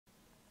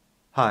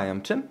Hi,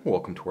 I'm Tim.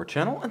 Welcome to our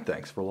channel and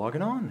thanks for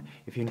logging on.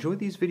 If you enjoyed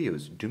these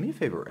videos, do me a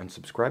favor and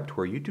subscribe to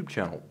our YouTube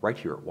channel right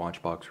here at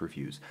Watchbox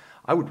Reviews.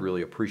 I would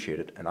really appreciate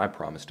it and I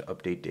promise to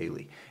update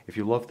daily. If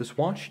you love this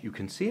watch, you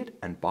can see it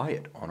and buy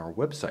it on our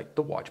website,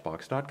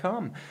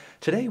 thewatchbox.com.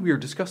 Today we are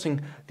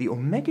discussing the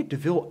Omega de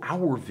Ville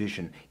Hour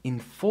Vision in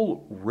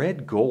full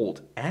red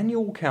gold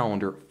annual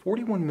calendar,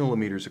 41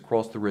 millimeters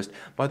across the wrist.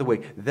 By the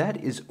way,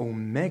 that is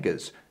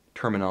Omega's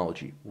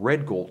terminology.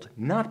 Red gold,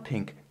 not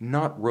pink,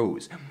 not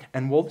rose.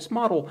 And while this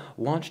model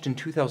launched in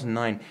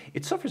 2009,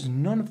 it suffers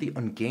none of the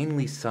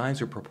ungainly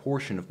size or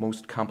proportion of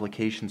most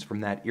complications from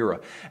that era.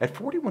 At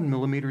 41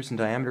 millimeters in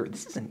diameter,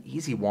 this is an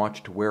easy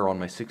watch to wear on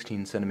my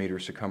 16 centimeter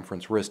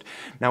circumference wrist.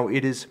 Now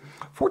it is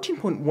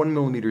 14.1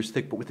 millimeters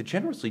thick, but with a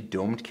generously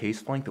domed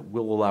case flank that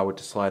will allow it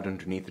to slide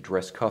underneath the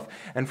dress cuff.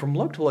 And from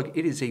lug to lug,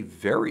 it is a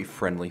very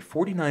friendly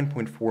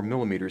 49.4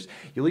 millimeters.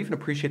 You'll even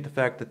appreciate the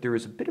fact that there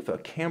is a bit of a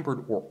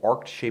cambered or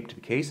arced shape to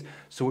the case,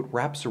 so it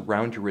wraps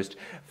around your wrist,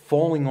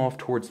 falling off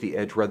towards the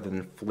edge rather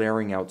than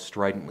flaring out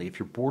stridently. If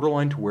you're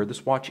borderline to wear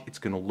this watch, it's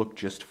going to look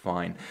just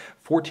fine.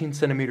 14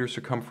 centimeter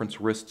circumference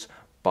wrists,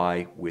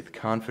 buy with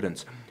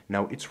confidence.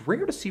 Now, it's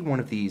rare to see one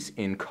of these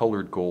in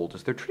colored gold,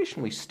 as they're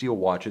traditionally steel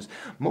watches.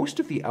 Most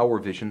of the Hour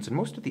Visions and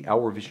most of the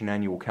Hour Vision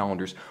annual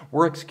calendars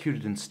were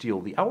executed in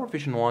steel. The Hour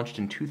Vision launched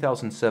in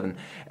 2007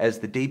 as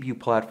the debut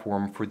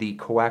platform for the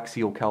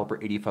co-axial caliber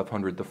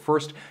 8500, the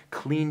first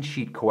clean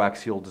sheet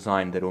coaxial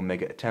design that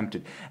Omega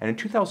attempted. And in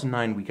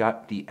 2009, we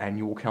got the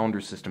annual calendar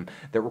system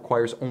that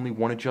requires only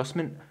one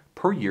adjustment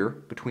per year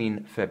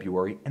between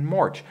February and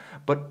March.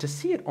 But to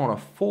see it on a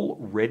full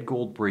red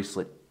gold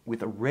bracelet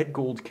with a red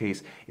gold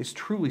case is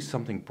truly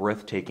something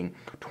breathtaking.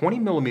 20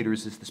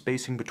 millimeters is the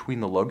spacing between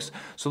the lugs,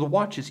 so the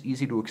watch is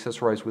easy to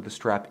accessorize with a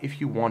strap if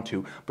you want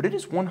to, but it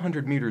is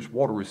 100 meters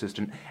water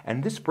resistant,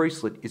 and this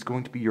bracelet is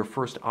going to be your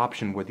first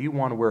option whether you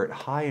want to wear it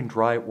high and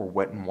dry or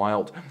wet and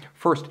wild.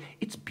 First,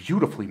 it's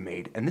beautifully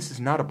made, and this is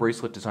not a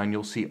bracelet design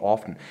you'll see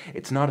often.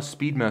 It's not a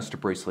Speedmaster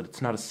bracelet,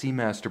 it's not a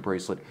Seamaster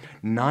bracelet.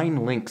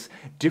 9 links,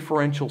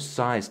 differential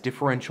size,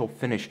 differential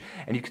finish,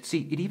 and you can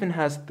see it even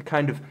has the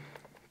kind of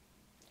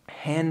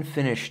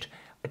hand-finished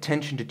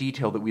attention to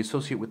detail that we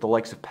associate with the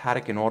likes of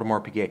Patek and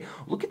Audemars Piguet.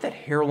 Look at that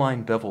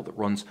hairline bevel that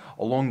runs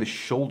along the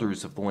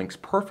shoulders of the links,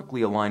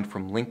 perfectly aligned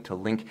from link to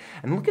link.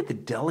 And look at the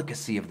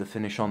delicacy of the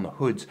finish on the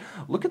hoods.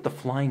 Look at the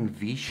flying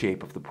V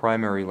shape of the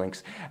primary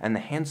links and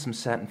the handsome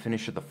satin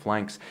finish of the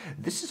flanks.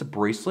 This is a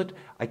bracelet,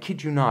 I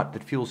kid you not,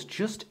 that feels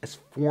just as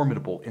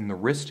formidable in the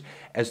wrist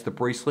as the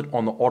bracelet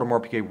on the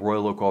Audemars Piguet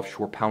Royal Oak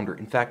Offshore Pounder.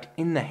 In fact,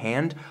 in the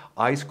hand,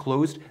 eyes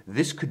closed,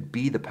 this could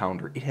be the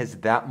Pounder. It has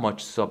that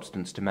much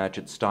substance to match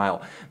its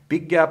style.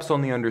 Big gaps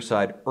on the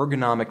underside,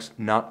 ergonomics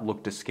not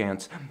looked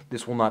askance.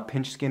 This will not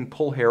pinch skin,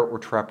 pull hair, or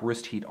trap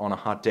wrist heat on a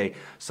hot day.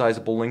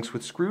 Sizable links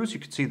with screws. You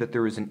can see that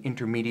there is an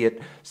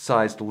intermediate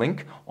sized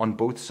link on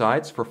both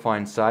sides for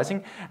fine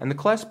sizing, and the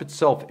clasp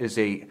itself is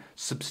a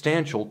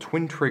substantial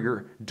twin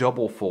trigger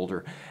double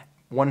folder.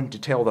 One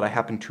detail that I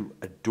happen to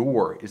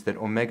adore is that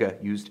Omega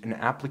used an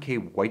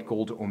applique white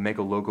gold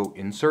Omega logo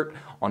insert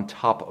on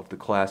top of the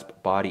clasp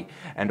body.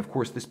 And of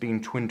course, this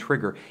being twin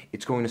trigger,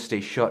 it's going to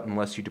stay shut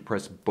unless you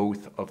depress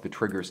both of the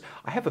triggers.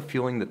 I have a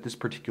feeling that this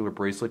particular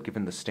bracelet,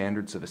 given the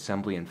standards of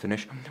assembly and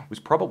finish, was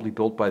probably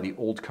built by the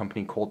old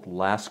company called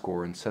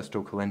Lascor in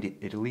Sesto Calendi,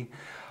 Italy.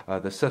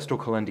 The Sesto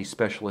Calendi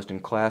specialist in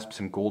clasps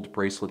and gold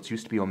bracelets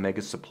used to be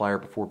Omega's supplier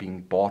before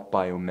being bought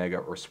by Omega,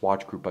 or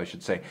Swatch Group I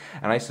should say,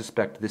 and I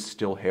suspect this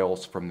still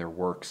hails from their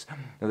works.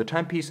 Now the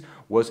timepiece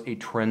was a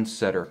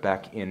trendsetter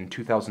back in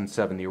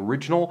 2007. The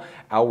original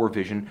Hour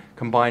Vision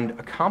combined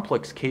a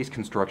complex case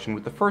construction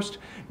with the first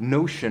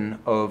notion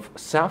of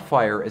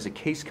sapphire as a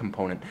case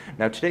component.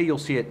 Now today you'll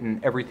see it in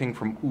everything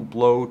from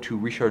Hublot to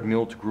Richard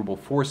Mille to Grubel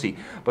Forsey,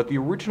 but the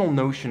original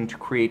notion to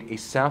create a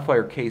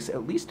sapphire case,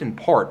 at least in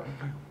part,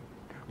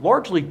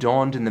 largely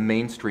dawned in the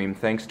mainstream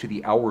thanks to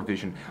the Hour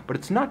Vision, but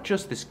it's not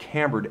just this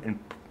cambered and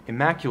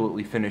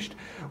immaculately finished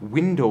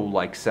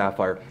window-like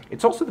sapphire.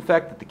 It's also the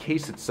fact that the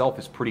case itself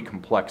is pretty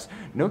complex.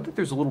 Note that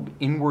there's a little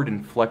inward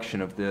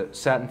inflection of the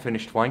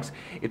satin-finished flanks.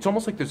 It's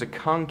almost like there's a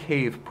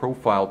concave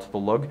profile to the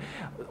lug,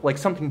 like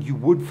something you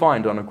would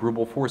find on a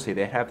Grubel Forsey.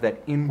 They have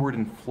that inward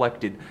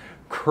inflected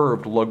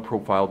curved lug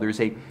profile. There's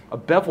a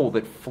bevel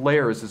that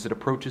flares as it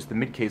approaches the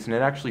midcase, and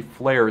it actually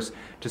flares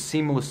to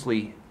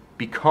seamlessly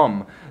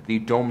become the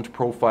domed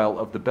profile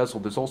of the bezel.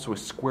 There's also a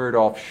squared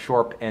off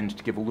sharp end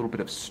to give a little bit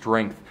of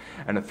strength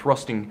and a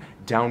thrusting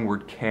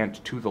downward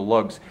cant to the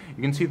lugs.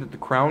 You can see that the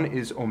crown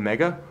is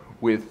Omega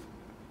with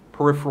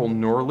peripheral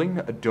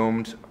knurling, a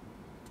domed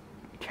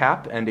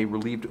cap, and a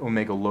relieved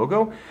Omega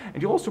logo.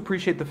 And you'll also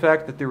appreciate the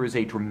fact that there is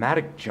a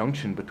dramatic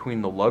junction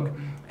between the lug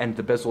and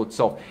the bezel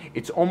itself.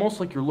 It's almost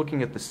like you're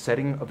looking at the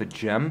setting of a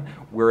gem,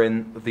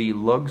 wherein the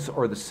lugs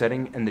are the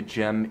setting and the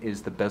gem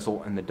is the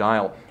bezel and the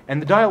dial.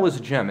 And the dial is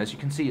a gem. As you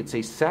can see, it's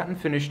a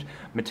satin-finished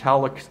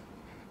metallic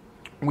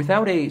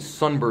without a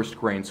sunburst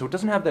grain, so it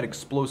doesn't have that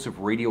explosive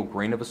radial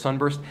grain of a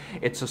sunburst.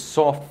 It's a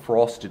soft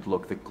frosted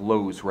look that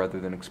glows rather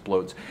than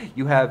explodes.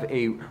 You have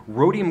a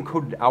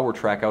rhodium-coated hour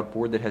track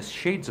outboard that has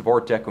shades of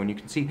Art Deco, and you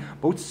can see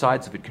both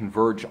sides of it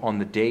converge on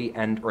the day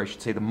and, or I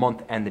should say the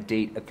month and the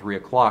date at 3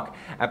 o'clock.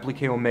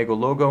 Applique Omega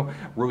logo,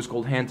 rose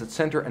gold hands at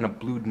center, and a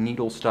blued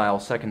needle-style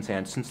seconds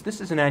hand. Since this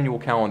is an annual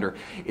calendar,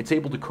 it's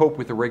able to cope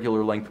with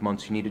irregular length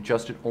months. You need to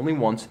adjust it only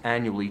once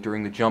annually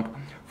during the jump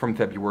from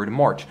February to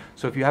March.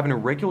 So if you have an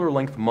irregular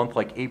length month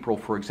like April,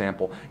 for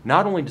example,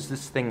 not only does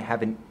this thing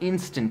have an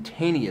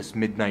instantaneous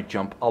midnight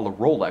jump a la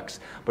Rolex,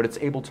 but it's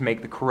able to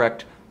make the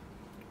correct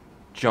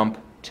jump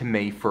to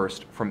May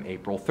 1st from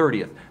April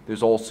 30th.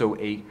 There's also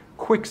a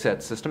quick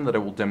set system that I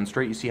will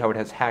demonstrate. You see how it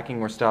has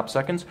hacking or stop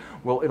seconds?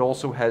 Well, it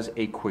also has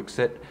a quick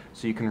set,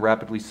 so you can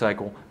rapidly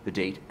cycle the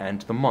date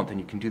and the month,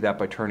 and you can do that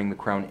by turning the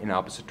crown in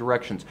opposite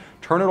directions.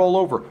 Turn it all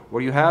over.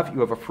 What do you have?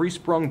 You have a free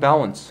sprung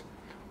balance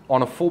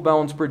on a full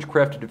balance bridge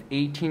crafted of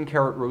 18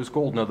 karat rose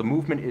gold. Now the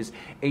movement is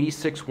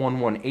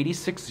 8611.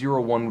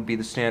 8601 would be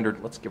the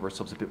standard, let's give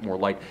ourselves a bit more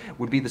light,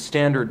 would be the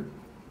standard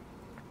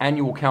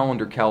annual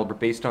calendar caliber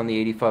based on the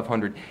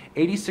 8500.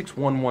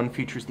 8611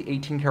 features the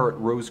 18 karat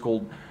rose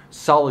gold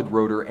solid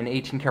rotor and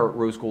 18 karat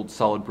rose gold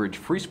solid bridge,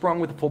 free sprung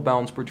with a full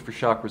balance bridge for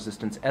shock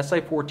resistance,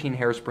 SI14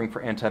 hairspring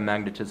for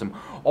anti-magnetism,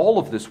 all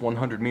of this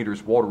 100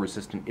 meters water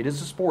resistant. It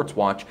is a sports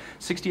watch,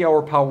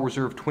 60-hour power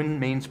reserve, twin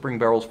mainspring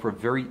barrels for a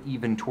very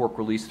even torque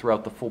release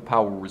throughout the full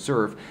power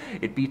reserve.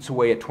 It beats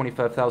away at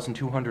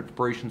 25,200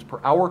 vibrations per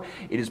hour.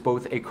 It is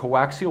both a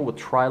coaxial with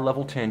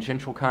tri-level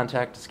tangential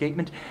contact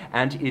escapement,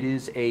 and it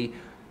is a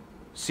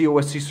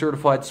COSC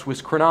certified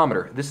Swiss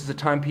chronometer. This is a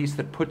timepiece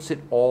that puts it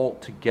all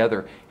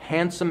together.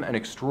 Handsome and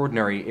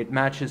extraordinary. It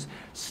matches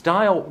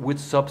style with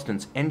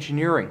substance.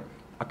 Engineering,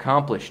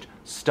 accomplished.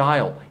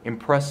 Style,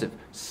 impressive.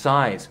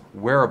 Size,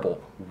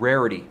 wearable.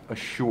 Rarity,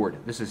 assured.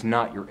 This is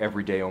not your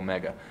everyday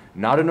Omega.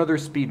 Not another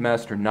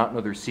Speedmaster, not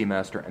another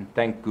Seamaster, and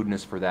thank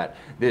goodness for that.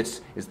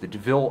 This is the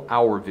Ville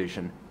Hour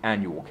Vision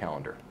annual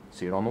calendar.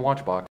 See it on the watch box.